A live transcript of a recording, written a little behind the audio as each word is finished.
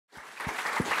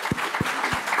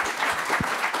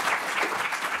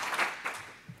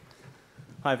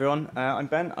Hi everyone, I'm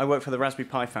Ben. I work for the Raspberry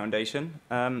Pi Foundation.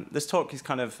 This talk is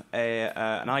kind of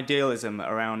an idealism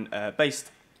around based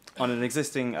on an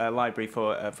existing library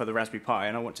for the Raspberry Pi,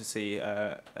 and I want to see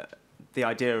the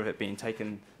idea of it being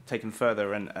taken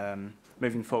further and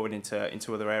moving forward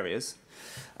into other areas.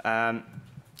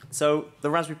 So the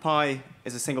Raspberry Pi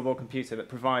is a single board computer that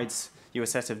provides you a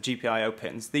set of GPIO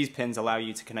pins. These pins allow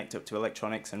you to connect up to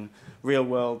electronics and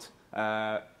real-world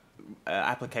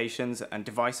applications and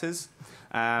devices,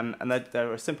 and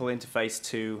they're a simple interface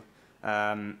to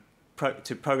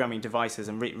programming devices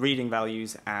and reading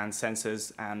values and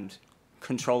sensors and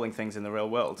controlling things in the real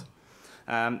world.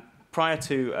 Prior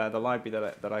to the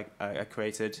library that I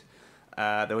created,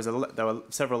 there were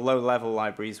several low-level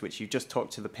libraries which you just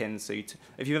talk to the pins. So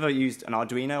if you've ever used an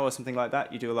Arduino or something like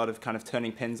that, you do a lot of kind of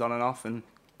turning pins on and off and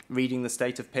reading the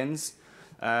state of pins.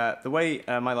 The way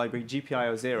my library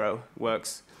GPIO Zero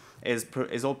works is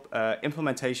all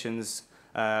implementations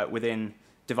within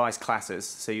device classes.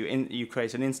 So you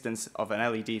create an instance of an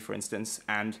LED, for instance,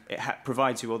 and it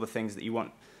provides you all the things that you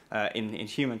want in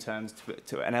human terms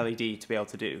to an LED to be able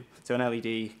to do. So an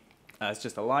LED is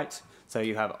just a light. So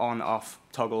you have on, off,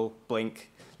 toggle,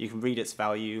 blink. You can read its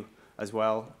value as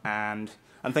well, and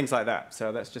things like that.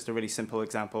 So that's just a really simple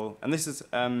example. And this is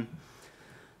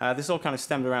this all kind of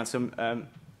stemmed around some.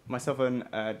 Myself and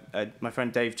my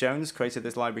friend Dave Jones created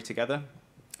this library together.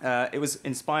 It was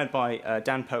inspired by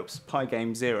Dan Pope's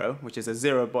Pygame Zero, which is a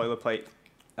zero boilerplate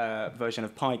version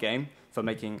of Pygame for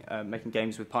making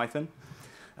games with Python.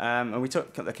 And we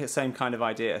took the same kind of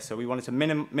idea. So we wanted to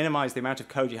minimize the amount of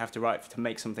code you have to write to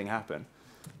make something happen.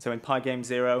 So in Pygame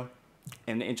Zero,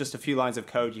 in just a few lines of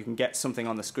code, you can get something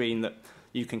on the screen that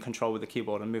you can control with the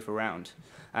keyboard and move around.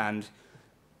 And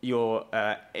your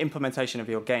implementation of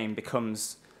your game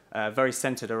becomes very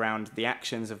centered around the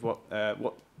actions of what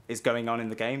is going on in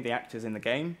the game, the actors in the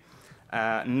game,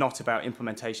 not about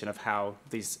implementation of how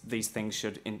these things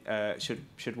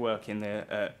should work in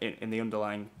an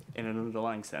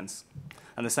underlying sense.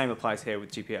 And the same applies here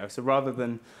with GPIO. So rather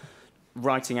than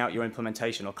writing out your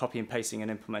implementation or copy and pasting an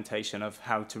implementation of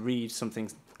how to read something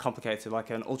complicated like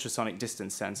an ultrasonic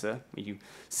distance sensor, where you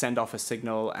send off a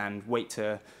signal and wait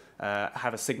to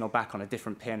have a signal back on a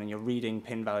different pin, and you're reading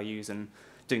pin values and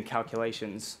doing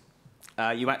calculations,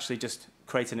 you actually just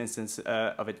create an instance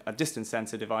of a distance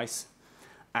sensor device,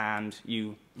 and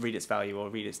you read its value or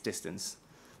read its distance.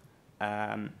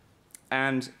 They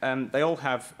all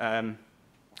have,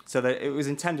 so that it was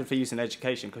intended for use in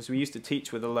education, because we used to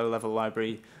teach with a low-level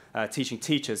library, teaching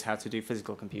teachers how to do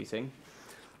physical computing.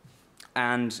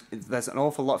 And there's an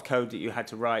awful lot of code that you had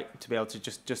to write to be able to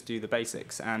just do the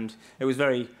basics. And it was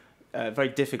very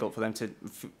difficult for them to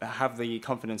have the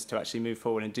confidence to actually move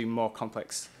forward and do more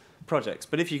complex projects.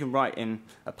 But if you can write in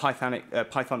a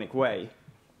Pythonic way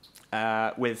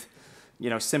with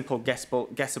simple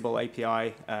guessable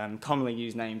API, commonly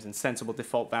used names, and sensible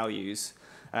default values,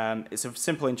 it's a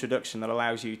simple introduction that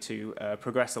allows you to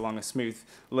progress along a smooth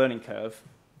learning curve.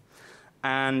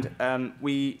 And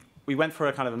we went for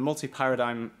a kind of a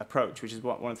multi-paradigm approach, which is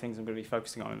one of the things I'm going to be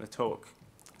focusing on in the talk.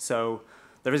 So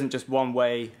there isn't just one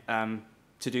way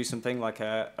to do something, like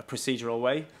a procedural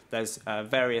way. There's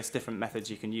various different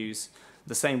methods you can use.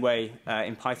 The same way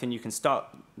in Python, you can start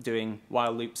doing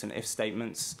while loops and if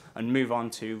statements and move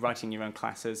on to writing your own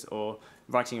classes or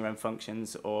writing your own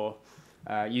functions or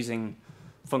using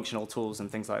functional tools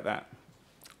and things like that.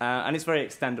 And it's very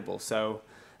extendable. So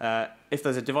if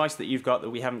there's a device that you've got that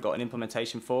we haven't got an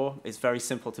implementation for, it's very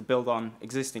simple to build on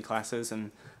existing classes and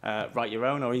write your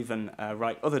own, or even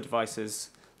write other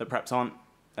devices that perhaps aren't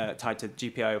tied to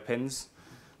GPIO pins,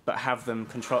 but have them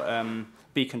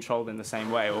be controlled in the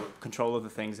same way or control other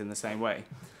things in the same way.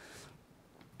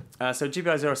 So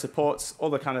GPIO Zero supports all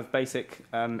the kind of basic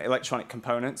electronic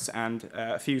components and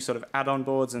a few sort of add-on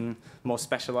boards and more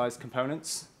specialized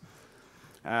components.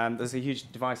 There's a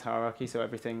huge device hierarchy, so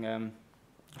everything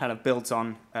kind of builds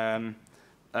on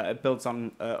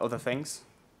other things.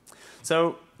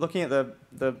 So looking at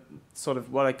the sort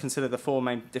of what I consider the four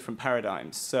main different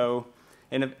paradigms. So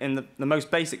in the most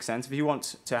basic sense, if you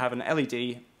want to have an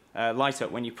LED light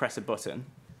up when you press a button,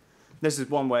 this is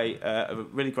one way, a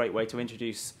really great way to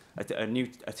introduce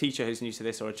a teacher who's new to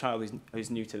this, or a child who's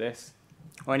new to this,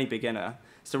 or any beginner,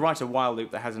 is to write a while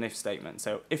loop that has an if statement.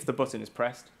 So if the button is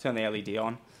pressed, turn the LED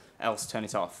on, else turn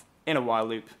it off in a while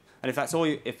loop. And if that's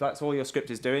all your script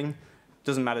is doing,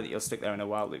 doesn't matter that you'll stick there in a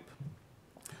while loop.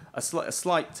 A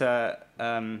slight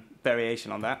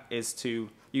variation on that is to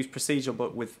use procedural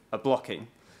but with a blocking.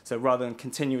 So rather than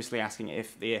continuously asking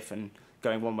the if and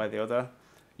going one way or the other,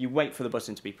 you wait for the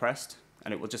button to be pressed,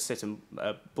 and it will just sit and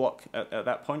block at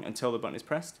that point until the button is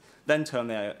pressed, then turn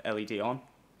the LED on,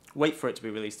 wait for it to be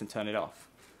released and turn it off,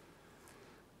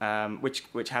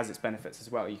 which has its benefits as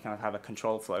well. You kind of have a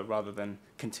control flow rather than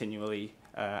continually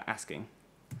asking.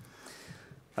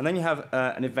 And then you have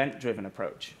an event-driven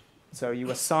approach. So you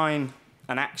assign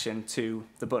an action to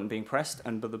the button being pressed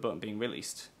and the button being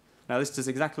released. Now this does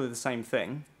exactly the same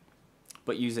thing,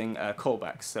 but using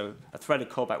callbacks. So a threaded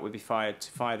callback would be fired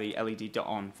to fire the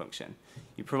LED.on function.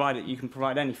 You can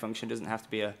provide any function. It doesn't have to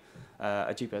be a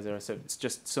GPIO Zero. So it's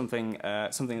just something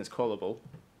that's callable.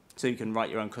 So you can write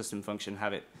your own custom function,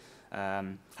 have it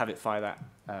fire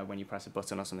that when you press a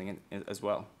button or something as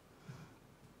well.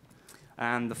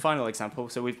 And the final example.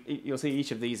 So you'll see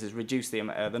each of these has reduced the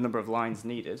number of lines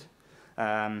needed.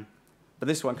 But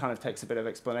this one kind of takes a bit of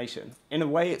explanation. In a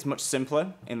way, it's much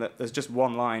simpler in that there's just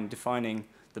one line defining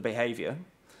the behavior.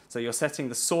 So you're setting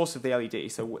the source of the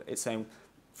LED. So it's saying,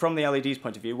 from the LED's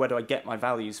point of view, where do I get my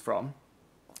values from?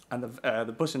 And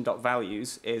the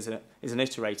button.values is an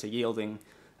iterator yielding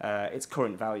its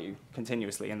current value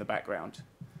continuously in the background.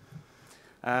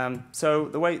 So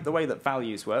the way that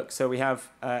values work, so we have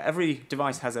every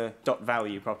device has a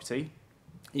 .value property.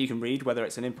 You can read whether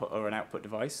it's an input or an output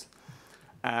device.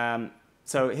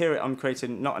 So here I'm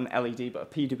creating not an LED, but a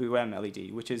PWM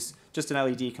LED, which is just an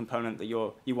LED component that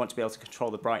you want to be able to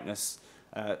control the brightness,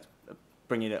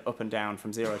 bringing it up and down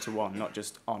from 0 to 1, not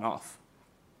just on/off.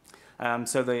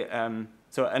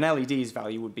 So an LED's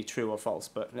value would be true or false,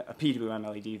 but a PWM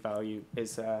LED value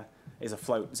is a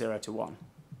float 0 to 1.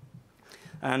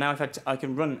 Now I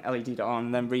can run LED.on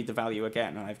and then read the value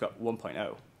again, and I've got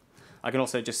 1.0. I can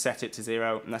also just set it to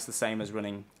 0, and that's the same as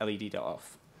running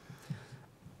LED.off.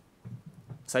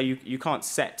 So you can't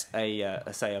set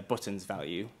say a button's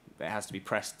value. It has to be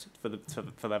pressed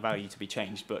for that value to be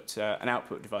changed. But an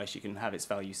output device, you can have its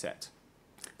value set.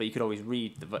 But you could always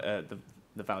read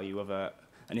the value of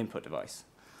an input device.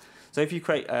 So if you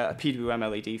create a PWM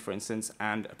LED, for instance,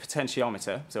 and a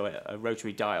potentiometer, so a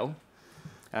rotary dial,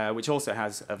 which also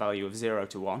has a value of 0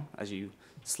 to 1 as you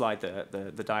slide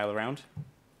the dial around.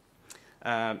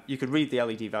 You could read the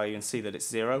LED value and see that it's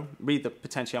 0. Read the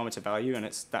potentiometer value, and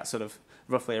that's sort of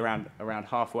roughly around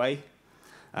halfway.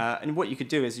 And what you could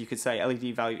do is you could say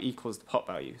LED value equals the pot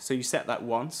value. So you set that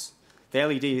once. The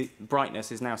LED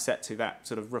brightness is now set to that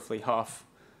sort of roughly half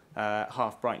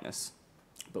brightness,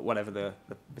 but whatever the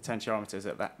potentiometer is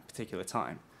at that particular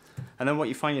time. And then what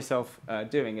you find yourself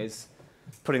doing is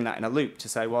putting that in a loop to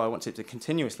say, well, I want it to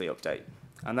continuously update.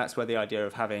 And that's where the idea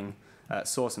of having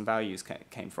source and values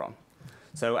came from.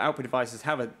 So output devices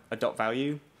have a dot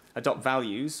value, a dot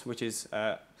values, which is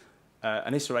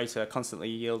an iterator constantly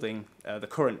yielding the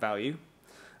current value.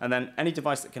 And then any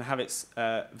device that can have its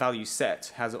value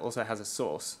set also has a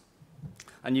source.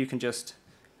 And you can just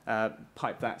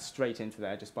pipe that straight into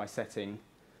there just by setting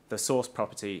the source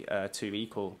property to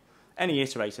equal any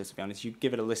iterator, to be honest. You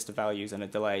give it a list of values and a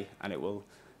delay, and it will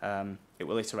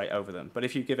iterate over them. But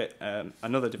if you give it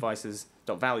another device's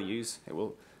dot values, it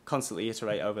will constantly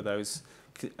iterate over those,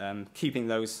 keeping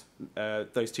those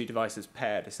two devices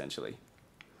paired, essentially.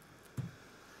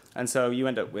 And so you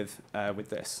end up with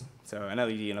this. So an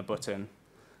LED and a button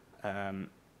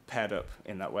paired up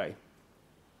in that way.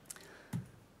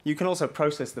 You can also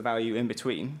process the value in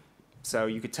between. So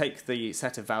you could take the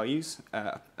set of values,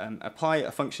 apply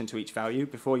a function to each value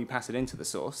before you pass it into the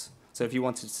source. So if you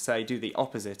wanted to, say, do the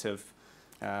opposite of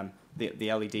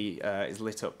the LED is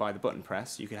lit up by the button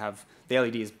press, you could have the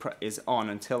LED is on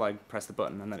until I press the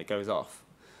button, and then it goes off.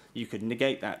 You could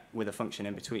negate that with a function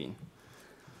in between.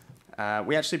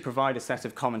 We actually provide a set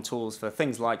of common tools for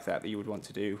things like that you would want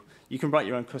to do. You can write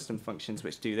your own custom functions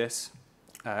which do this.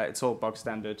 It's all bog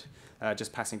standard,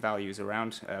 just passing values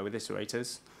around with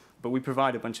iterators. But we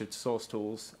provide a bunch of source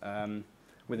tools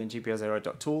within GPIO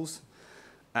Zero.tools,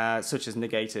 such as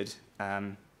negated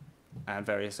and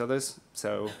various others.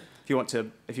 So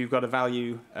if you've got a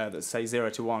value that's say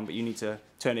 0 to 1, but you need to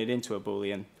turn it into a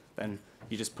Boolean, then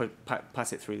you just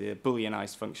pass it through the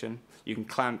Booleanized function. You can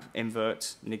clamp,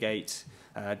 invert, negate,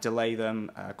 delay them,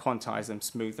 quantize them,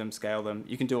 smooth them, scale them.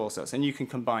 You can do all sorts, and you can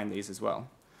combine these as well.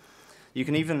 You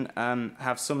can even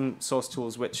have some source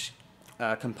tools which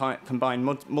combine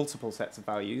multiple sets of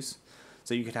values.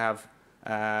 So you could have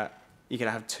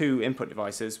two input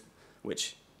devices,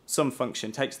 which some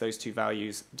function takes those two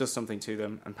values, does something to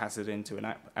them, and passes it into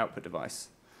an output device.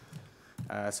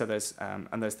 So there's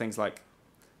things like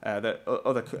the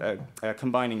other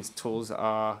combining tools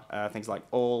are things like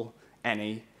all,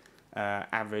 any,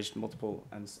 averaged,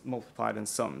 multiplied, and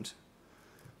summed.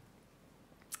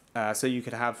 So you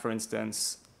could have, for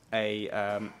instance,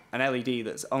 an LED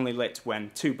that's only lit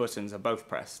when two buttons are both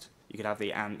pressed. You could have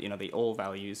the and, the all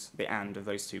values, the and of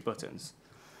those two buttons.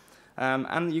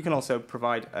 And you can also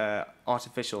provide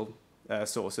artificial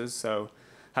sources, so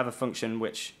have a function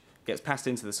which gets passed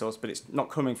into the source, but it's not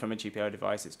coming from a GPIO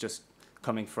device, it's just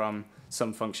coming from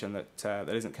some function that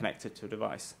isn't connected to a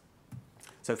device.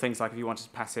 So things like if you wanted to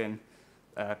pass in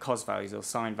cos values or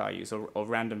sine values or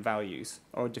random values,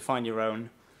 or define your own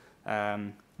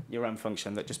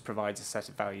function that just provides a set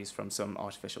of values from some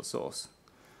artificial source.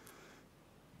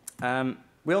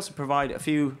 We also provide a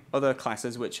few other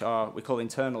classes which we call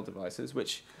internal devices,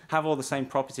 which have all the same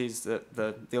properties that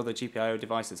the other GPIO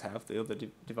devices have, the other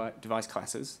device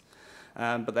classes.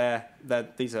 But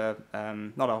these are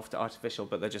not artificial,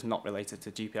 but they're just not related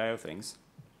to GPIO things.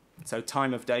 So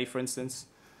time of day, for instance,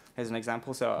 here's an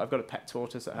example. So I've got a pet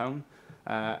tortoise at home.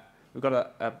 We've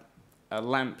got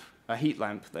a heat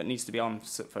lamp that needs to be on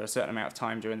for a certain amount of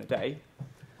time during the day.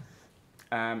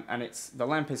 And the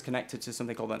lamp is connected to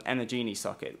something called an Energini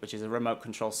socket, which is a remote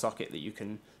control socket that you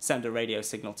can send a radio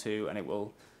signal to, and it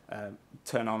will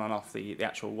turn on and off the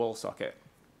actual wall socket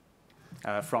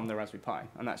from the Raspberry Pi.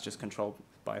 And that's just controlled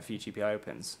by a few GPIO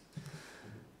pins.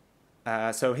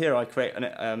 So here I create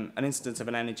an instance of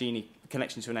an Energini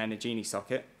connection to an Energini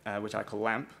socket, which I call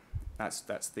lamp. That's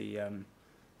the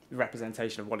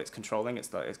representation of what it's controlling.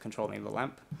 It's controlling the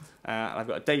lamp. I've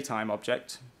got a daytime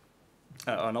object.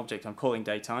 An object I'm calling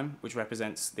daytime, which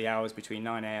represents the hours between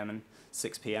 9 AM and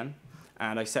 6 PM.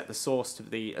 And I set the source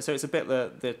to so it's a bit,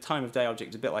 the time of day object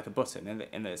is a bit like a button in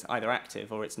that it's either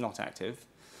active or it's not active.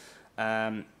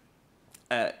 The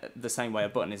same way a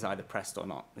button is either pressed or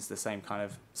not. It's the same kind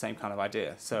of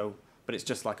idea. So, but it's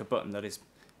just like a button that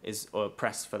is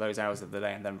pressed for those hours of the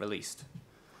day and then released.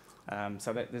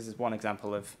 So this is one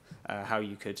example of how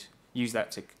you could use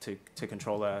that to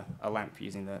control a lamp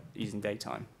using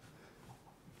daytime.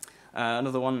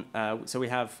 Another one, so we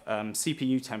have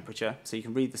CPU temperature, so you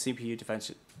can read the CPU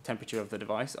temperature of the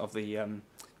device, of the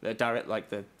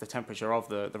temperature of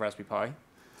the Raspberry Pi.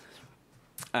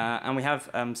 And we have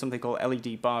something called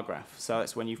LED bar graph. So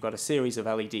that's when you've got a series of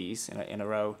LEDs in a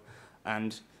row,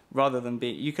 and rather than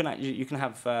you can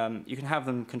have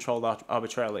them controlled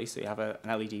arbitrarily. So you have an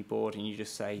LED board, and you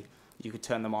just say you could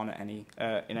turn them on at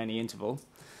in any interval.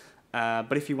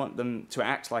 But if you want them to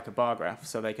act like a bar graph,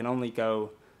 so they can only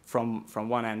go from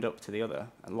one end up to the other,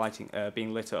 and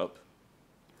being lit up,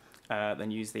 then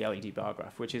use the LED bar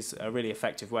graph, which is a really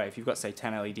effective way. If you've got, say,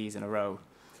 10 LEDs in a row,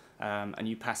 and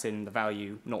you pass in the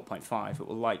value 0.5, it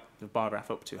will light the bar graph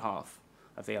up to half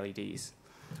of the LEDs.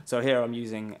 So here I'm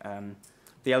using,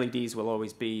 the LEDs will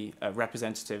always be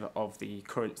representative of the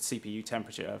current CPU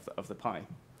temperature of the Pi.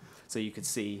 So you could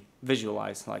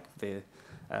visualize like the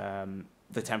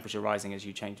temperature rising as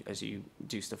you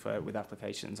do stuff with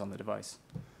applications on the device.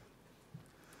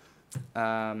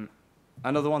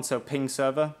 Another one, so ping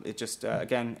server. It just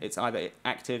again, it's either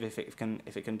active if it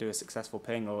can do a successful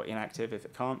ping, or inactive if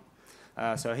it can't.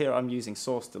 So here I'm using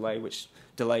source delay, which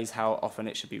delays how often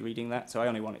it should be reading that. So I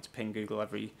only want it to ping Google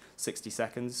every 60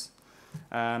 seconds.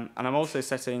 And I'm also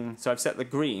setting, so I've set the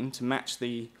green to match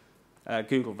the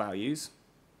Google values,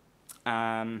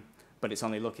 but it's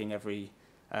only looking every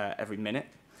minute.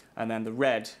 And then the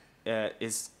red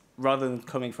is, rather than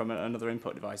coming from another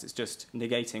input device, it's just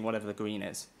negating whatever the green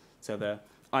is. So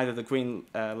either the green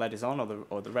LED is on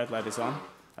or the red LED is on,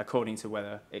 according to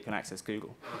whether it can access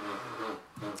Google.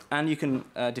 And you can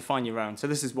define your own. So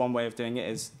this is one way of doing it,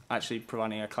 is actually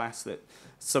providing a class that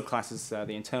subclasses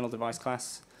the internal device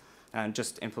class and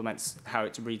just implements how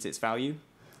it reads its value.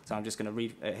 So I'm just going to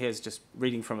read, here's just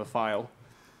reading from a file,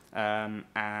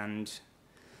 and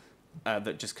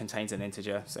that just contains an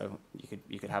integer. So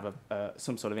you could have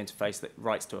some sort of interface that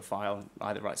writes to a file,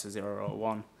 either writes a 0 or a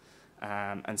 1,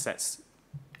 and sets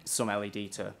some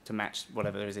LED to match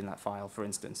whatever there is in that file, for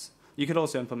instance. You could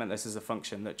also implement this as a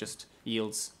function that just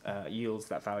yields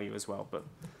that value as well, but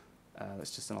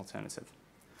that's just an alternative.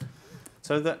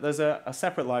 So there's a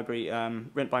separate library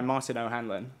written by Martin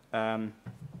O'Hanlon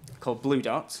called Blue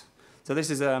Dot. So this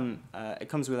is it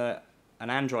comes with an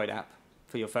Android app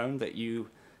for your phone that you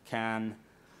can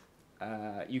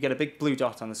you get a big blue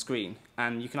dot on the screen,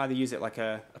 and you can either use it like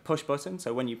a push button.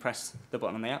 So when you press the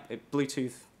button on the app, it's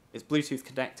Bluetooth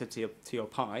connected to your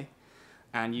Pi,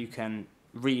 and you can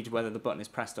read whether the button is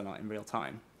pressed or not in real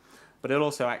time. But it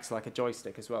also acts like a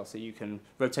joystick as well, so you can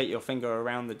rotate your finger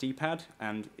around the D-pad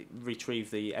and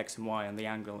retrieve the X and Y and the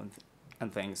angle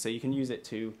and things. So you can use it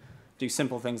to do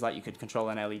simple things like you could control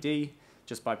an LED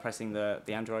just by pressing the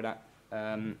Android app,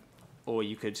 or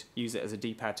you could use it as a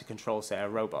D-pad to control, say, a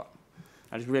robot.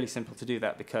 And it's really simple to do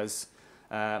that because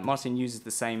Martin uses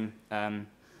the same kind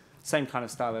of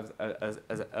style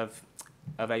of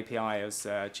API as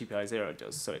GPIO Zero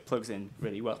does, so it plugs in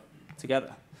really well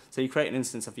together. So you create an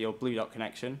instance of your blue dot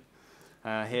connection.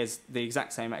 Here's the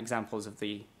exact same examples of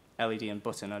the LED and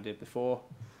button I did before,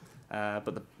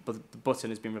 but the button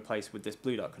has been replaced with this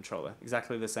blue dot controller,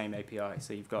 exactly the same API.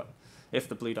 So you've got, if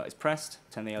the blue dot is pressed,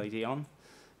 turn the LED on,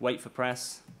 wait for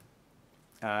press,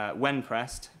 when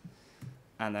pressed,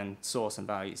 and then source and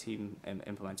values. He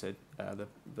implemented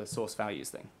the source values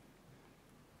thing.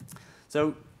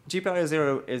 So GPIO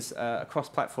Zero is a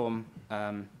cross-platform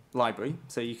library.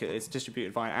 So it's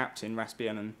distributed via apt in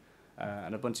Raspbian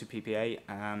and Ubuntu PPA,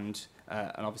 and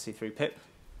obviously through pip.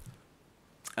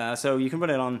 So you can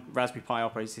run it on Raspberry Pi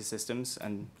operating systems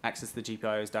and access the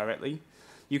GPIOs directly.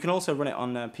 You can also run it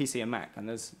on PC and Mac, and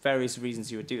there's various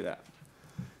reasons you would do that.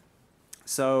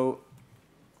 So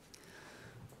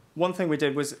one thing we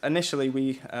did was initially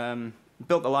we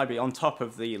built the library on top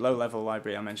of the low-level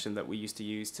library I mentioned that we used to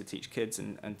use to teach kids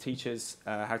and teachers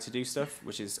how to do stuff,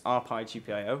 which is RPi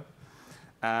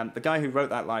GPIO. The guy who wrote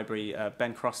that library,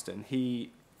 Ben Croston,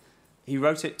 he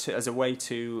wrote it as a way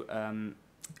to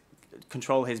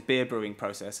control his beer brewing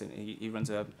process. And he runs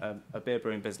a beer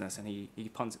brewing business, and he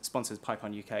sponsors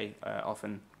Python UK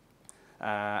often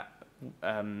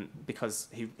because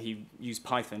he used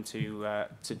Python to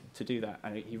do that,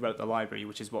 and he wrote the library,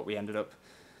 which is what we ended up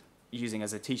using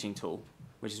as a teaching tool,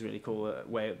 which is really cool,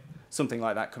 way something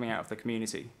like that coming out of the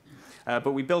community.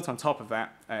 But we built on top of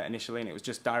that initially, and it was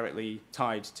just directly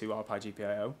tied to RPi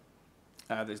GPIO.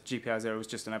 The GPIO Zero was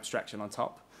just an abstraction on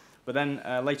top. But then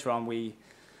later on, we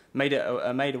made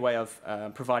a way of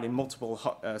providing multiple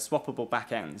swappable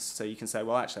backends. So you can say,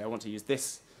 well, actually, I want to use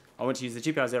this. I want to use the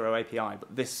GPIO Zero API,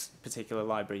 but this particular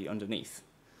library underneath,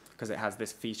 because it has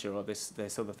this feature or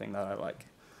this other thing that I like.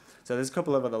 So there's a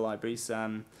couple of other libraries.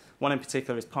 One in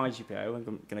particular is PyGPIO, I'm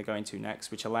going to go into next,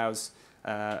 which allows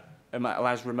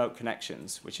remote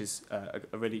connections, which is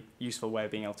a really useful way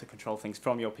of being able to control things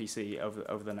from your PC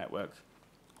over the network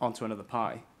onto another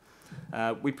Pi.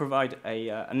 We provide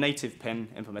a native pin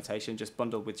implementation just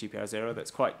bundled with GPIO Zero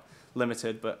that's quite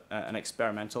limited but and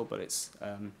experimental, but it's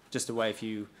just a way if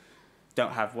you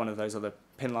don't have one of those other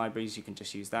pin libraries, you can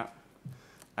just use that.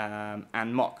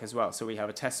 And mock as well. So we have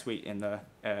a test suite in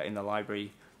the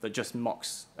library that just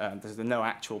mocks. There's no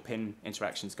actual pin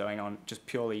interactions going on, just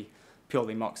purely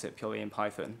mocks it purely in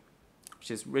Python,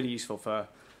 which is really useful for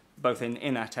both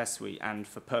in our test suite and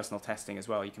for personal testing as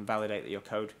well. You can validate that your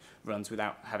code runs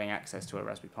without having access to a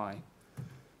Raspberry Pi.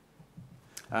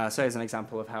 So here's an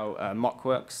example of how mock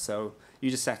works. So you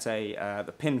just set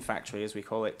the pin factory, as we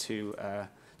call it, to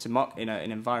mock in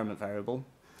an environment variable.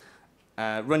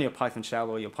 Run your Python shell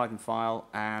or your Python file,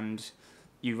 and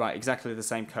you write exactly the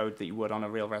same code that you would on a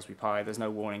real Raspberry Pi. There's no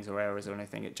warnings or errors or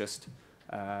anything. It just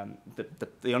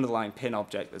the underlying pin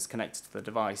object that's connected to the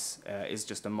device is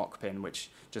just a mock pin, which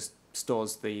just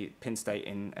stores the pin state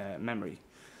in memory.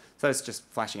 So it's just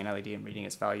flashing an LED and reading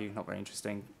its value. Not very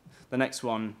interesting. The next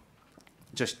one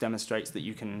just demonstrates that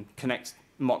you can connect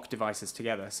mock devices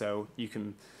together. So you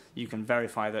can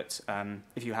verify that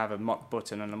if you have a mock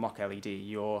button and a mock LED,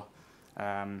 your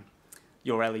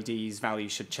LED's value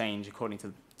should change according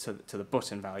to the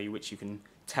button value, which you can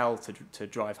tell to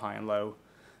drive high and low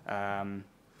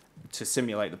to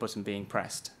simulate the button being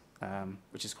pressed,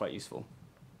 which is quite useful.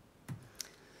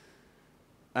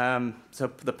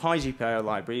 So the PyGPIO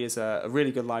library is a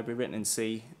really good library written in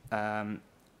C.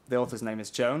 The author's name is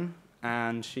Joan,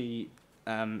 and she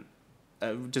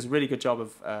does a really good job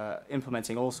of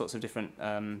implementing all sorts of different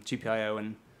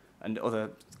GPIO and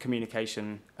other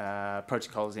communication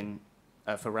protocols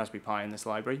for Raspberry Pi in this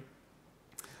library.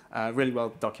 Really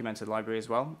well documented library as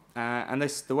well. And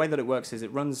the way that it works is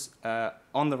it runs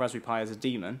on the Raspberry Pi as a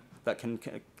daemon that can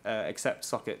accept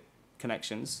socket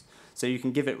connections. So you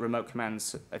can give it remote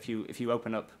commands. If you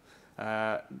open up,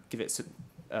 give it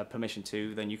permission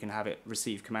to, then you can have it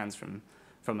receive commands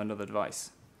from another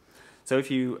device. So if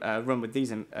you run with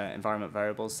these environment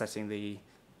variables, setting the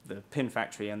pin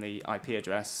factory and the IP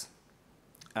address,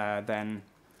 then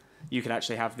you can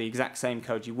actually have the exact same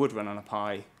code you would run on a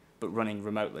Pi, but running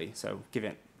remotely. So give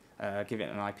it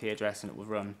an IP address and it will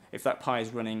run. If that Pi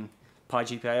is running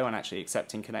PyGPIO and actually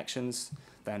accepting connections,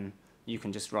 then you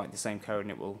can just write the same code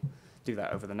and it will do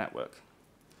that over the network.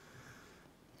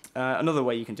 Another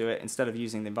way you can do it, instead of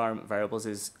using the environment variables,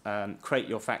 is create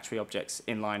your factory objects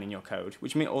inline in your code,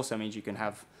 which also means you can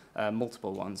have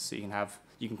multiple ones. So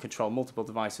you can control multiple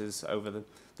devices over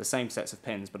the same sets of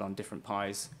pins, but on different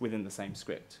Pis within the same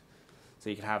script. So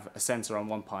you can have a sensor on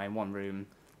one Pi in one room,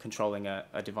 controlling a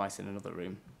device in another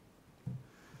room.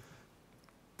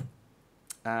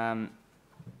 And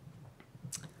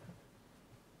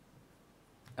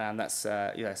that's,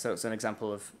 yeah, so it's an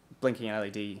example of blinking an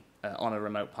LED on a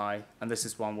remote Pi. And this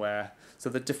is one where, so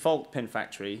the default pin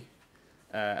factory,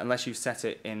 unless you set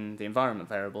it in the environment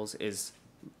variables, is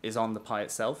on the Pi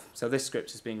itself. So this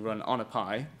script is being run on a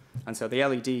Pi. And so the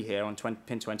LED here on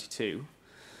pin 22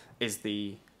 is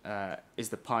the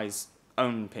Pi's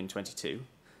own pin 22,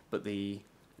 but the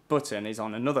button is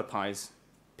on another Pi's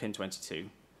pin 22.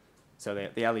 So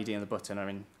the LED and the button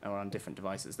are on different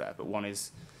devices there, but one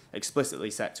is explicitly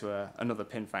set to another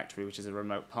pin factory, which is a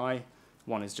remote Pi.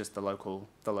 One is just the local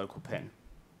pin.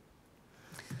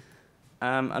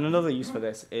 And another use for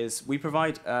this is we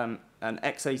provide an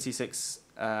x86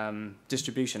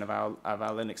 distribution of our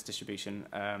Linux distribution,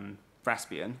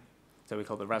 Raspbian. So we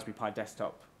call the Raspberry Pi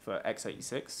desktop for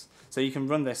x86. So you can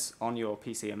run this on your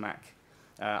PC and Mac,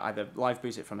 either live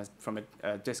boot it from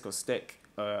a disk or stick,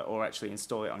 or actually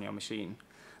install it on your machine.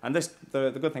 And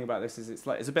the good thing about this is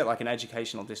it's a bit like an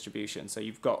educational distribution. So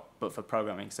you've got, but for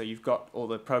programming, so you've got all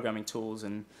the programming tools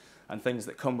and things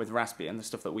that come with Raspbian, the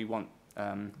stuff that we want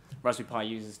Raspberry Pi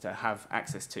users to have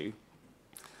access to.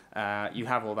 You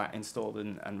have all that installed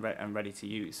and ready to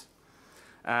use.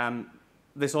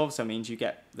 This also means you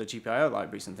get the GPIO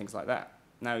libraries and things like that.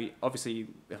 Now, obviously,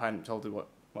 if I hadn't told you what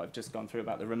I've just gone through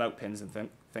about the remote pins and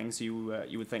things, you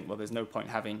would think, well, there's no point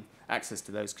having access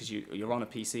to those because you're on a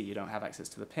PC, you don't have access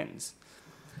to the pins.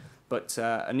 But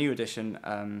a new edition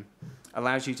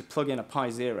allows you to plug in a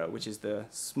Pi Zero, which is the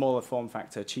smaller form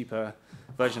factor, cheaper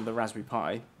version of the Raspberry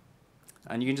Pi,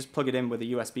 and you can just plug it in with a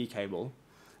USB cable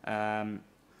and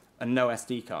no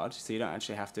SD card, so you don't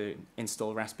actually have to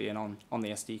install Raspbian on the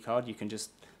SD card. You can just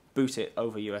boot it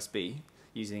over USB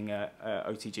using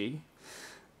OTG.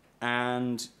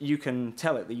 And you can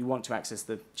tell it that you want to access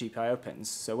the GPIO pins.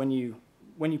 So when you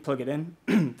plug it in,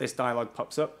 this dialog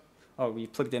pops up. Oh, you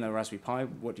plugged in a Raspberry Pi.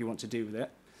 What do you want to do with it?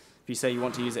 If you say you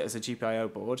want to use it as a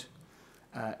GPIO board,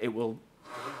 it will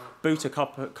boot a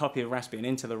copy of Raspbian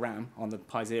into the RAM on the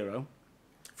Pi Zero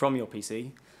from your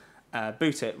PC,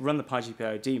 boot it, run the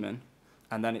PyGPIO daemon,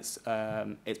 and then it's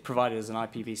provided as an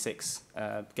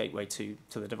IPv6 gateway to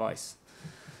the device.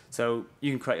 So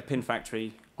you can create a pin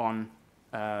factory on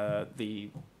the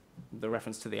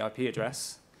reference to the IP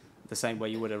address, the same way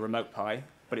you would a remote Pi,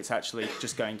 but it's actually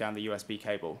just going down the USB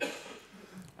cable.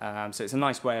 So it's a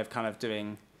nice way of kind of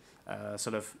doing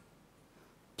sort of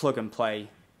plug and play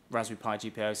Raspberry Pi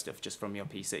GPIO stuff just from your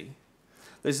PC.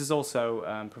 This is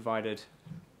also provided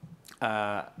in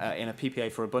a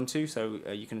PPA for Ubuntu, so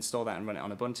you can install that and run it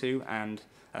on Ubuntu, and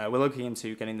we're looking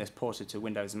into getting this ported to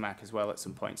Windows and Mac as well at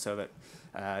some point, so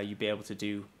that you'd be able to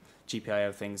do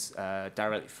GPIO things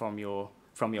directly from your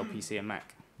PC and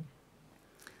Mac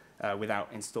without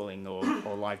installing or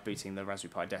live booting the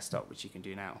Raspberry Pi desktop, which you can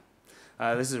do now.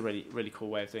 This is a really cool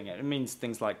way of doing it. It means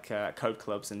things like code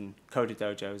clubs and coder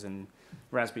dojos and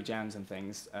Raspberry Jams and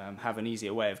things have an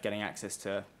easier way of getting access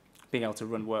to being able to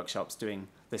run workshops doing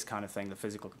this kind of thing, the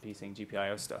physical computing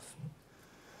GPIO stuff.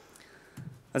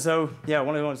 And so, yeah,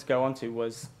 what I wanted to go on to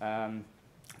was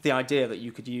the idea that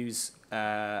you could use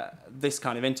this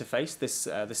kind of interface,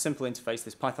 this simple interface,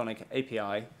 this Pythonic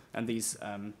API, and these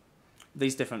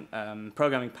different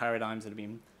programming paradigms that have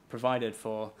been provided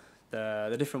for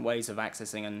the different ways of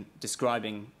accessing and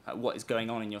describing what is going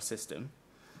on in your system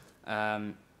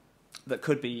that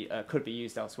could be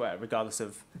used elsewhere, regardless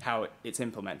of how it's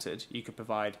implemented. You could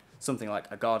provide something like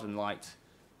a garden light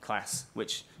class,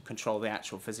 which control the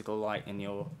actual physical light in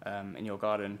your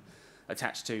garden,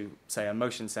 attached to, say, a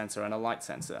motion sensor and a light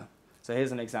sensor. So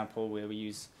here's an example where we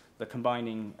use the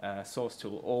combining source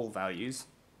tool all values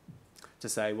to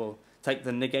say, well, take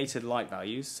the negated light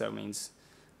values, so it means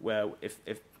where if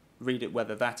read it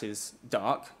whether that is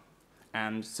dark,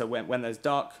 and so when there's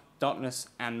darkness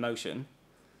and motion,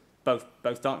 both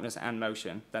darkness and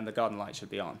motion, then the garden light should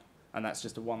be on, and that's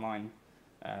just a one-line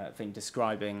thing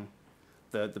describing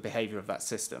the behavior of that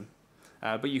system.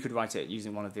 But you could write it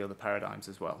using one of the other paradigms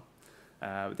as well.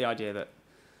 The idea that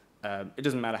it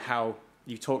doesn't matter how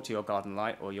you talk to your garden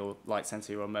light or your light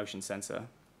sensor or motion sensor,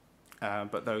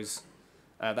 but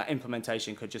that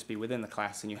implementation could just be within the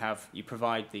class, and you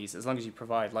provide these, as long as you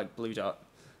provide, like blue dot,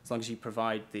 as long as you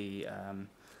provide the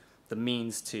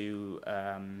means to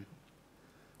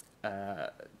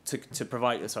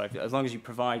provide, as long as you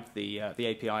provide the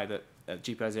API that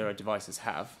GPIO Zero devices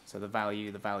have, so the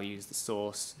value, the values, the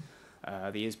source,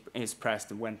 the is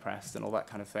pressed and when pressed and all that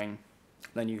kind of thing,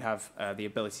 then you have the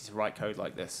ability to write code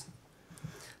like this.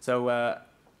 So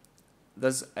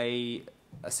there's a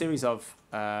series of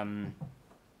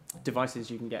devices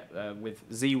you can get with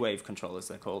Z-Wave controllers,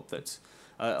 they're called, that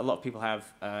a lot of people have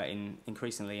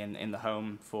increasingly in the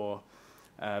home for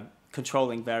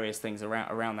controlling various things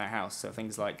around their house. So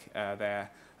things like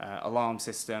their alarm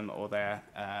system or their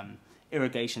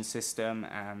irrigation system,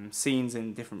 scenes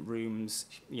in different rooms,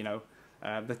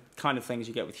 the kind of things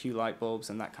you get with hue light bulbs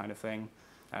and that kind of thing,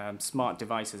 smart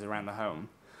devices around the home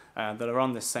that are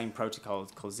on this same protocol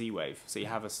called Z-Wave. So you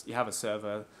have a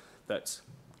server that's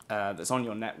on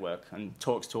your network and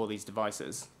talks to all these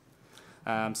devices.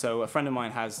 So a friend of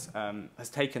mine has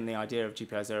taken the idea of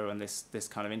GPIO Zero and this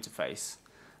kind of interface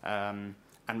and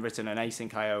written an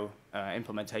async I/O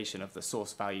implementation of the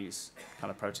source values kind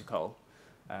of protocol,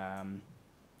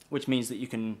 which means that you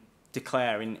can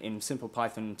declare in simple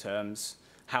Python terms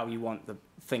how you want the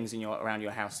things around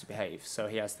your house to behave. So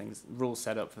he has rules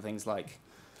set up for things like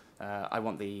I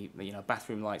want the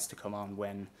bathroom lights to come on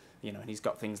when and he's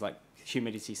got things like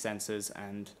humidity sensors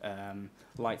and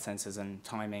light sensors and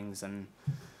timings and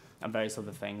various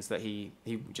other things that he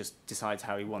just decides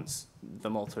how he wants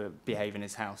them all to behave in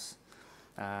his house.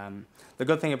 The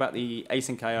good thing about the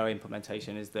async I/O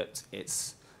implementation is that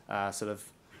it's sort of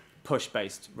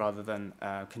push-based rather than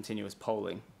continuous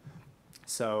polling.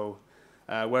 So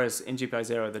whereas in GPIO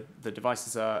Zero, the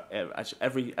devices are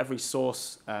every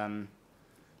source.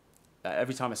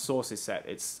 Every time a source is set,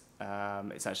 it's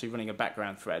actually running a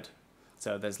background thread.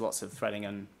 So there's lots of threading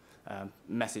and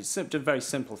very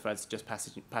simple threads, just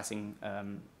passing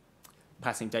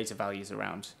data values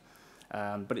around.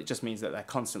 But it just means that they're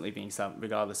constantly being sent,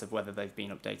 regardless of whether they've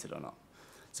been updated or not.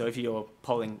 So if you're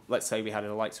polling, let's say we had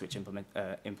a light switch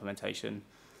implementation,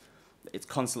 it's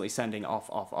constantly sending off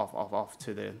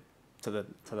to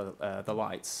the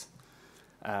lights.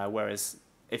 Whereas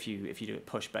if you do it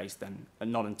push based, then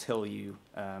not until you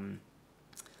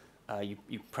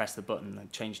press the button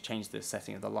and change the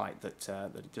setting of the light that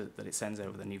it sends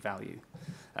over the new value.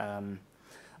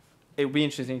 It would be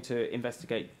interesting to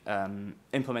investigate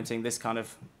implementing this kind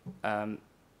of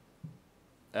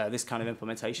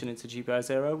implementation into GPIO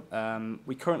Zero.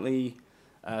 We currently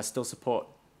still support.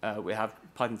 We have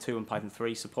Python 2 and Python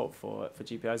 3 support for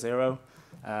GPIO Zero,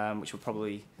 which will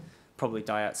probably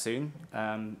die out soon.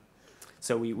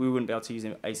 So we wouldn't be able to use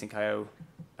async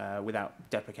I/O without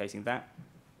deprecating that,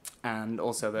 and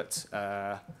also that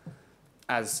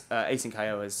as async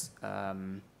I/O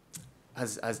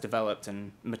has developed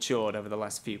and matured over the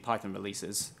last few Python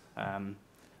releases,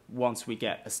 once we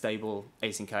get a stable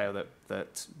async I/O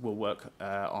that will work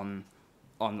on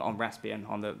Raspbian,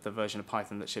 on the version of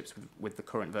Python that ships with the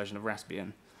current version of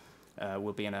Raspbian,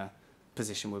 we'll be in a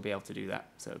position we'll be able to do that.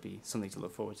 So it'll be something to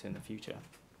look forward to in the future.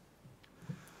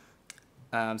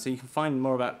 So you can find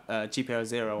more about GPIO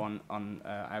Zero on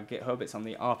our GitHub. It's on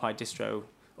the RPi distro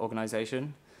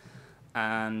organization,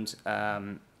 and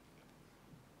on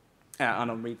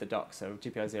read the docs, so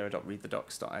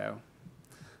gpio0.readthedocs.io.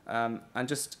 And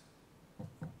just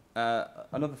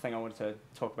another thing I wanted to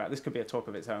talk about, this could be a talk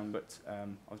of its own, but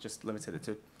I've just limited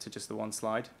it to just the one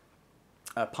slide.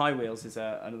 PyWheels is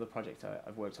another project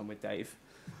I've worked on with Dave.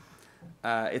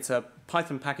 It's a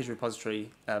Python package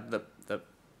repository that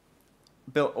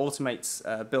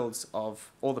automates builds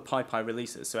of all the PyPy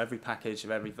releases. So every package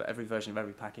of every version of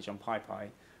every package on PyPy,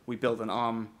 we build an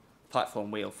ARM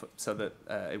platform wheel so that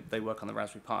they work on the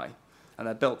Raspberry Pi, and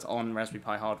they're built on Raspberry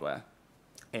Pi hardware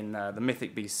in the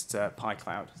Mythic Beast Pi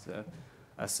Cloud. So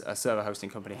a server hosting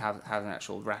company has an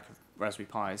actual rack of Raspberry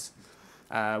Pis.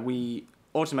 We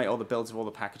automate all the builds of all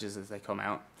the packages as they come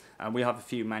out, and we have a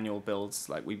few manual builds.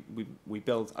 Like we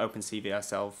build OpenCV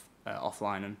ourselves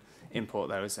offline and import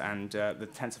those, and the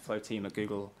TensorFlow team at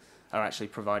Google are actually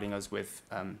providing us with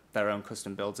their own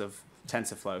custom builds of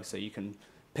TensorFlow, so you can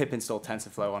pip install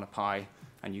TensorFlow on a Pi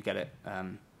and you get it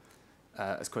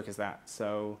as quick as that.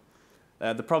 So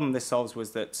the problem this solves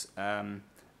was that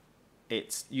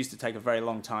it used to take a very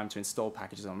long time to install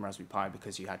packages on Raspberry Pi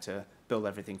because you had to build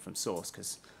everything from source,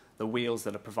 because the wheels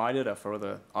that are provided are for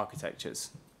other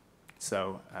architectures.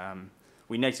 So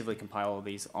we natively compile all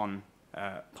these on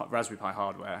Raspberry Pi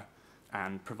hardware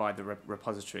and provide the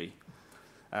repository.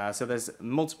 So there's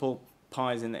multiple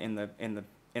Pis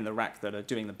in the rack that are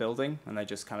doing the building, and they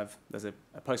just kind of, there's a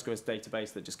Postgres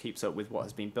database that just keeps up with what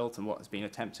has been built and what has been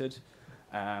attempted,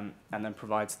 and then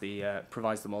provides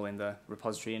them all in the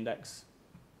repository index.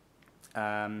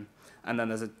 And then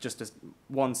there's just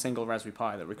one single Raspberry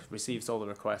Pi that receives all the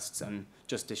requests and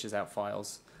just dishes out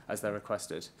files as they're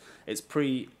requested. It's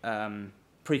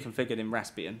pre-configured in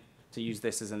Raspbian to use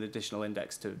this as an additional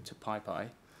index to PyPy.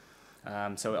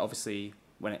 So it obviously,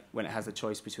 when it has a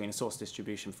choice between a source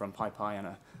distribution from PyPy and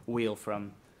a wheel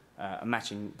from a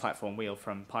matching platform wheel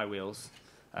from PyWheels,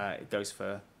 it goes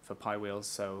for PyWheels.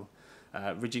 So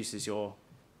reduces your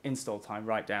install time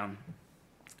right down,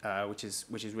 which is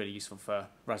really useful for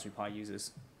Raspberry Pi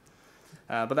users.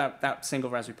 But that single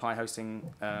Raspberry Pi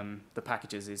hosting the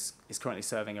packages is currently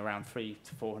serving around 300,000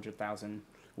 to 400,000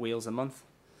 wheels a month,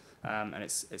 and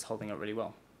it's holding up really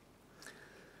well.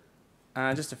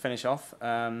 And just to finish off,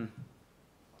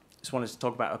 just wanted to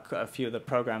talk about a few of the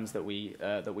programs that we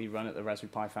run at the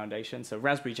Raspberry Pi Foundation. So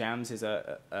Raspberry Jams is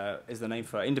the name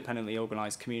for independently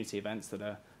organized community events that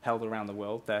are held around the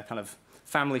world. They're kind of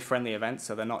family-friendly events,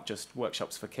 so they're not just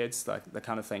workshops for kids, like the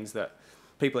kind of things that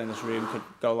people in this room could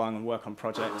go along and work on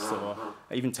projects, or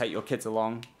even take your kids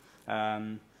along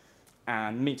and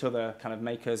meet other kind of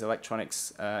makers,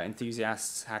 electronics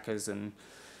enthusiasts, hackers, and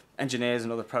engineers,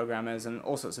 and other programmers, and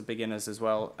all sorts of beginners as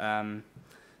well.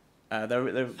 They're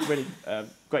really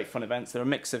great fun events. They're a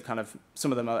mix of kind of,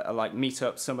 some of them are like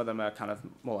meetups, some of them are kind of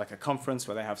more like a conference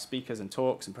where they have speakers and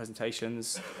talks and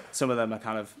presentations. Some of them are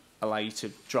kind of allow you to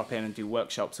drop in and do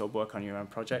workshops or work on your own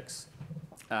projects.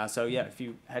 So yeah, if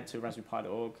you head to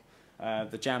raspberrypi.org,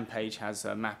 the Jam page has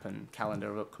a map and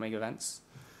calendar of upcoming events.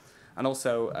 And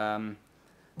also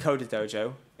Coder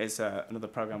Dojo is another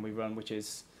program we run, which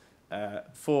is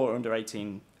for under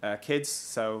 18 kids.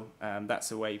 So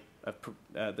that's a way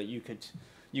that you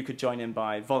could join in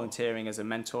by volunteering as a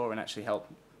mentor and actually help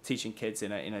teaching kids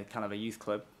in a kind of a youth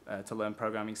club to learn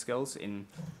programming skills in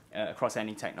across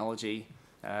any technology,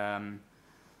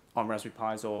 on Raspberry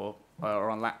Pis or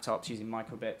on laptops using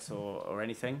microbits or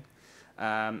anything.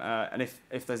 And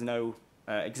if there's no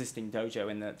existing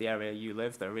dojo in the area you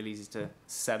live, they're really easy to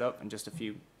set up, and just a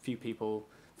few people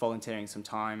volunteering some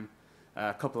time,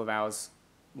 a couple of hours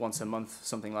once a month,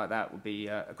 something like that, would be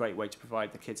a great way to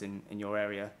provide the kids in your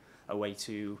area a way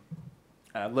to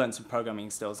learn some programming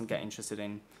skills and get interested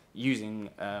in using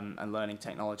and learning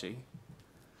technology.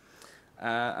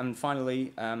 And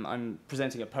finally, I'm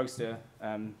presenting a poster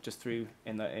just through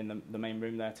in the main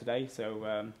room there today.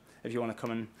 So if you want to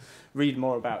come and read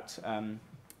more about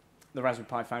the Raspberry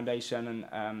Pi Foundation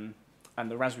and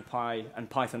the Raspberry Pi and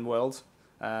Python world,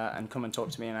 and come and talk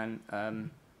to me, and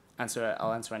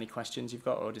I'll answer any questions you've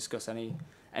got or discuss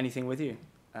anything with you.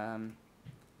 And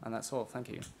that's all. Thank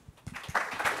you.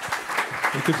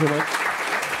 Thank you so much.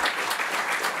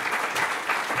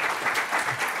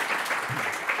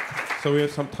 So we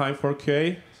have some time for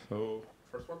QA. So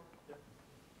first one. Yeah.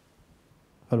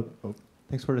 Hello. Oh,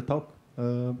 thanks for the talk.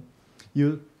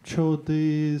 You showed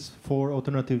these 4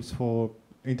 alternatives for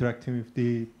interacting with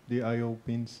the I/O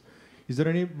pins. Is there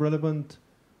any relevant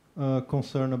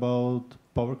concern about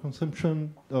power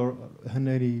consumption or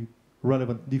any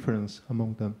relevant difference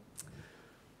among them?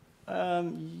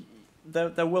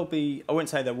 There will be. I wouldn't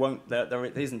say there won't. There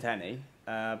isn't any.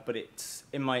 But it's,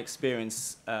 in my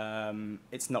experience,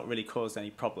 it's not really caused any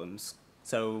problems.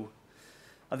 So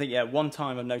I think, yeah, one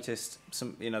time I've noticed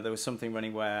there was something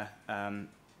running where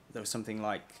there was something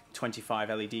like 25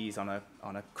 LEDs on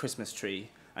a Christmas tree,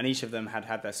 and each of them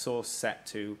had their source set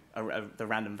to the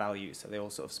random value, so they all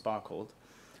sort of sparkled.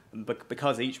 But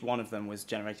because each one of them was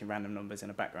generating random numbers in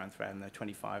a background thread, and there are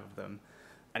 25 of them,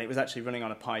 and it was actually running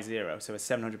on a Pi Zero, so a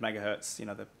 700 megahertz,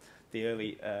 the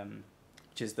early,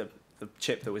 which is the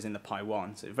chip that was in the Pi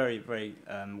 1, so a very, very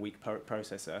weak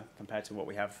processor compared to what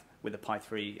we have with the Pi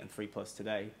 3 and 3 Plus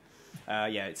today.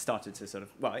 Yeah, it started to sort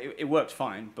of, well, it worked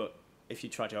fine, but if you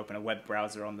tried to open a web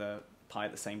browser on the Pi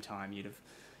at the same time, you'd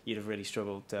have really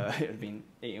struggled. It would have been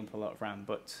eating up a lot of RAM,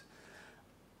 but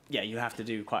yeah, you have to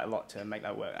do quite a lot to make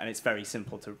that work, and it's very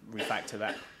simple to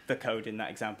refactor the code in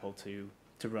that example to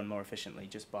run more efficiently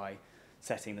just by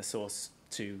setting the source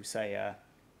to, say, a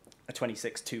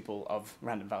 26 tuple of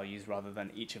random values rather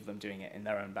than each of them doing it in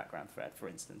their own background thread, for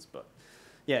instance. But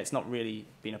yeah, it's not really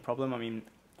been a problem. I mean,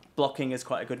 blocking is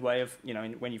quite a good way of,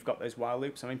 when you've got those while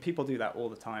loops. I mean, people do that all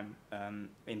the time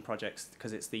in projects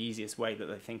because it's the easiest way that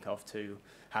they think of to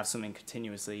have something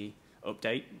continuously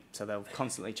update. So they're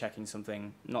constantly checking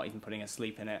something, not even putting a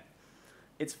sleep in it.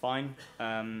 It's fine.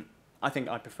 I think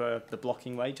I prefer the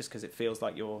blocking way just because it feels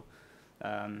like you're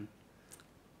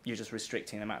just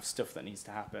restricting the amount of stuff that needs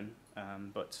to happen.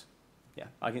 But yeah,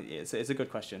 it's a good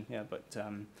question. Yeah, but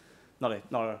not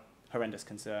a horrendous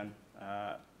concern.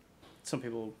 Some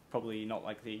people probably not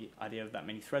like the idea of that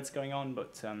many threads going on,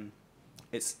 but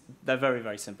they're very,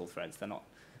 very simple threads. They're not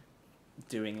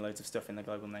doing loads of stuff in the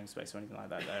global namespace or anything like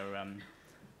that.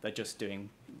 They're just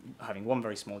having one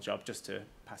very small job just to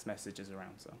pass messages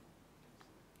around. So.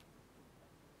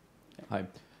 Yeah. Hi.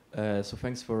 So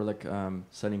thanks for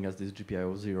selling us this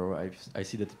GPIO Zero. I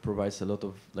see that it provides a lot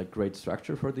of great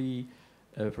structure for the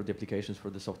applications, for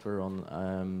the software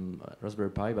on Raspberry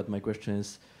Pi. But my question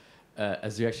is,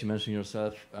 as you actually mentioned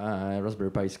yourself,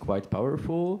 Raspberry Pi is quite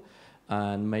powerful.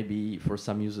 and maybe for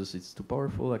some users it's too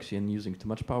powerful actually and using too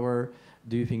much power.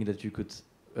 Do you think that you could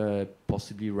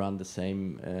possibly run the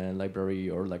same library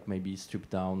or like maybe strip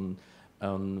down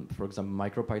for example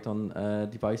MicroPython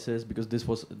devices? Because this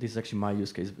is actually my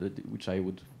use case which I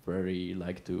would very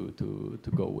like to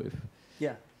go with.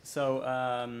 Yeah, so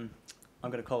I'm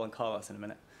going to call on Carlos in a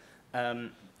minute.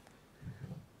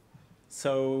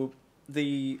 So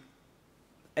the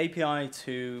API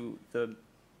to the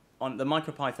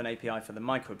MicroPython API for the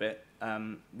microbit,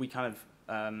 we kind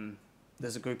of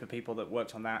there's a group of people that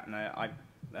worked on that, and I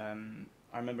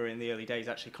remember in the early days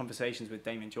actually conversations with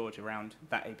Damien George around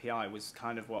that API was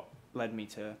kind of what led me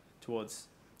towards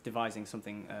devising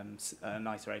something a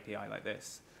nicer API like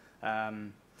this,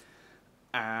 and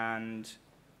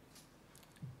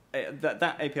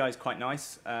that API is quite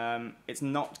nice. It's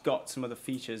not got some of the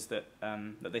features that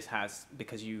that this has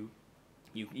because you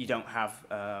don't have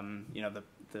you know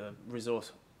the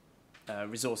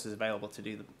resources available to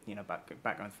do the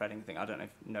background threading thing. I don't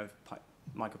know if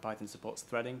MicroPython supports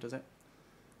threading, does it?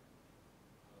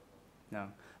 No.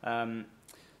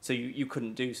 So you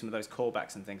couldn't do some of those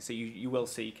callbacks and things. So you will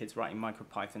see kids writing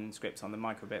MicroPython scripts on the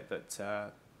microbit that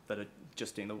are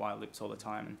just doing the while loops all the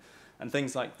time, and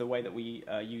things like the way that we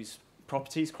use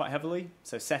properties quite heavily.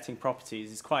 So setting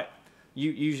properties is quite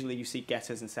usually you see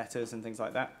getters and setters and things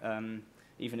like that.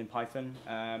 Even in Python,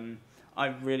 I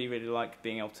really like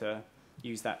being able to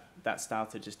use that style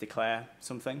to just declare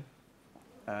something.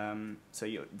 So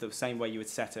the same way you would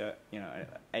set a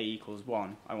equals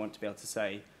 1, I want to be able to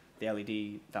say the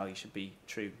LED value should be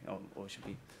true or should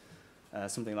be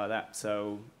something like that.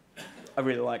 So I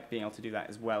really like being able to do that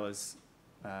as well as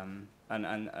and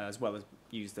as well as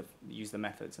use the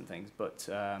methods and things. But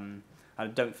I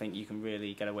don't think you can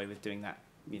really get away with doing that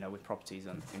with properties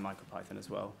in MicroPython as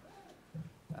well.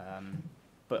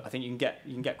 But I think you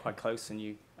can get quite close, and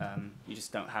you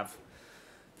just don't have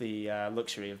the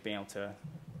luxury of being able to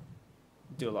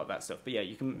do a lot of that stuff. But yeah,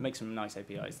 you can make some nice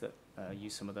APIs that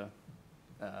use some of the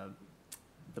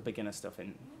beginner stuff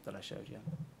that I showed you.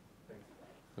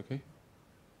 Okay.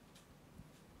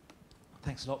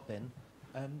 Thanks a lot, Ben.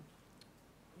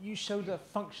 You showed a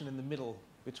function in the middle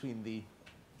between the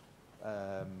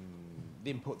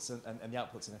inputs and the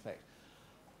outputs, in effect.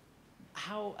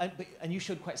 And you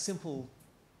showed quite simple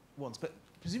ones, but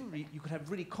presumably you could have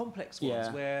really complex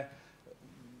ones where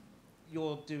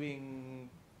you're doing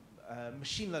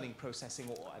machine learning processing,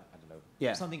 or I don't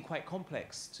know, something quite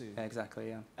complex to. Exactly,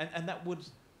 yeah. And that would,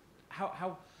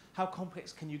 how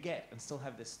complex can you get and still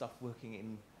have this stuff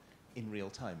working in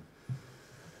real time?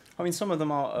 I mean, some of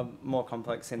them are more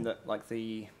complex in that, like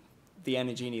the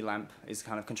Energini lamp is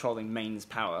kind of controlling mains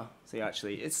power. So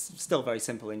it's still very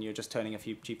simple, and you're just turning a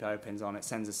few GPIO pins on. It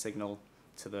sends a signal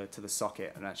to the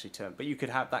socket and actually turn. But you could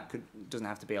have doesn't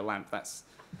have to be a lamp. That's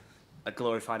a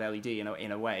glorified LED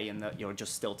in a way, in that you're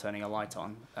just still turning a light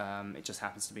on. It just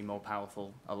happens to be more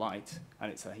powerful a light,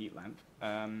 and it's a heat lamp.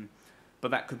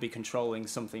 But that could be controlling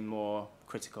something more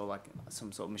critical, like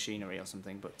some sort of machinery or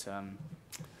something. But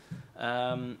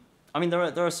I mean,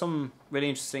 there are some really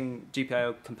interesting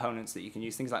GPIO components that you can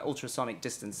use. Things like ultrasonic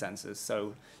distance sensors.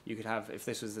 So you could have, if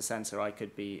this was the sensor, I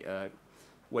could be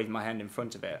waving my hand in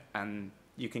front of it, and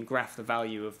you can graph the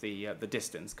value of the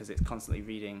distance, because it's constantly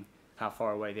reading how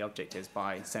far away the object is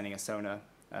by sending a sonar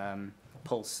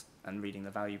pulse and reading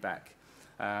the value back.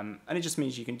 And it just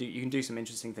means you can do some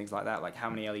interesting things like that, like how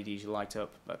many LEDs you light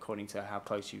up according to how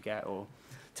close you get, or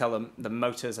tell them the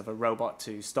motors of a robot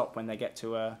to stop when they get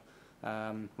to a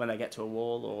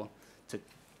wall, or to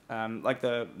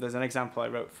there's an example I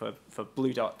wrote for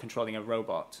Blue Dot controlling a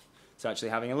robot. So actually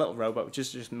having a little robot with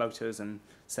just motors and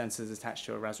sensors attached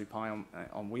to a Raspberry Pi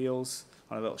on wheels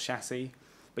on a little chassis,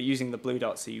 but using the Blue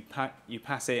Dot, so you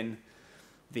pass in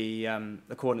the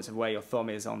coordinates of where your thumb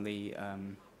is on the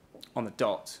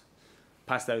dot,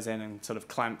 pass those in and sort of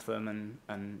clamp them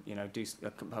and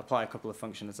apply a couple of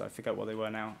functions. I forget what they were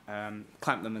now.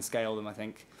 Clamp them and scale them, I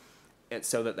think. It's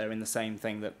so that they're in the same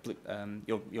thing, that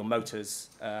your motors,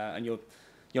 and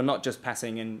you're not just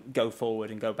passing in go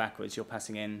forward and go backwards, you're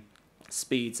passing in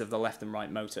speeds of the left and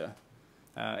right motor.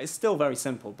 It's still very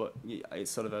simple, but it's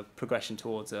sort of a progression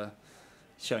towards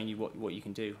showing you what you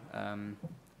can do.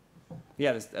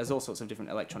 Yeah, there's all sorts of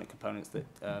different electronic components that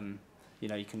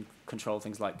you can control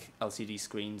things like LCD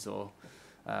screens or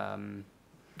and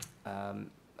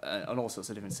all sorts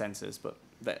of different sensors, but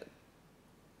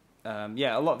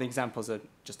yeah, a lot of the examples are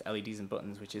just LEDs and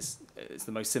buttons, which is it's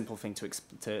the most simple thing to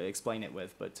explain it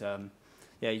with. But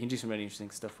yeah, you can do some really interesting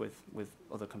stuff with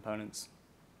other components,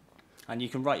 and you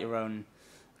can write your own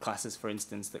classes, for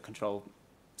instance, that control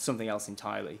something else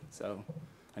entirely. So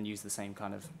and use the same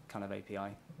kind of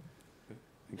API.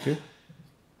 Thank you.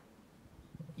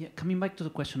 Yeah, coming back to the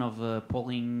question of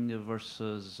polling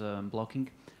versus blocking,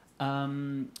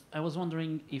 I was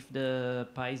wondering if the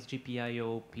Pi's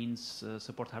GPIO pins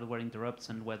support hardware interrupts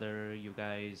and whether you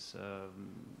guys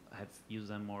have used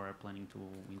them or are planning to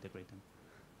integrate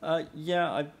them.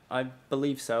 Yeah, I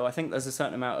believe so. I think there's a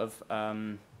certain amount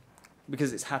of,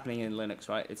 because it's happening in Linux,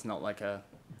 right? It's not like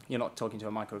you're not talking to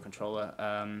a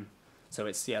microcontroller. So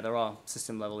it's, yeah, there are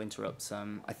system level interrupts.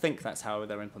 I think that's how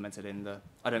they're implemented in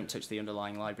I don't touch the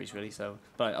underlying libraries really, so,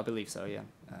 but I believe so, yeah.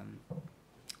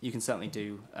 You can certainly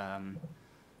do,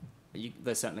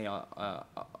 there certainly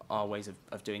are ways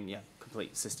of doing, yeah,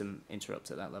 complete system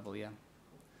interrupts at that level, yeah.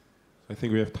 I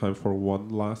think we have time for one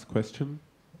last question,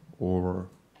 or,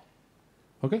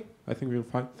 okay, I think we're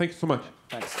fine. Thank you so much.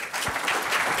 Thanks.